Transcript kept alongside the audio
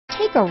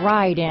Take a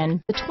ride in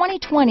the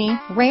 2020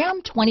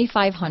 Ram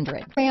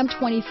 2500. Ram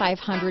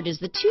 2500 is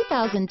the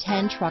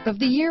 2010 Truck of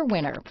the Year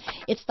winner.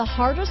 It's the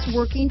hardest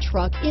working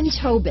truck in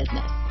tow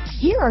business.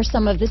 Here are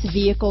some of this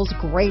vehicle's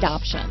great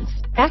options: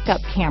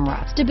 backup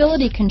camera,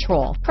 stability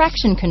control,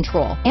 traction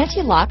control,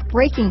 anti-lock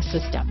braking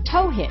system,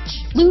 tow hitch,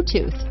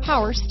 Bluetooth,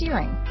 power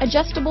steering,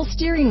 adjustable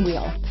steering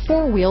wheel,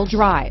 four-wheel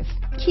drive,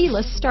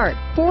 keyless start,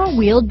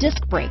 four-wheel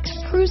disc brakes,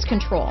 cruise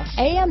control,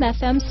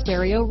 AM/FM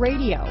stereo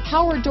radio,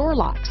 power door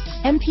locks,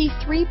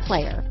 MP3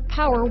 player,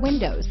 power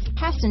windows,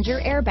 passenger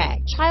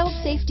airbag, child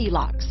safety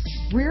locks,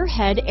 rear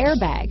head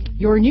airbag.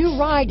 Your new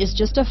ride is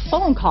just a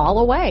phone call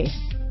away.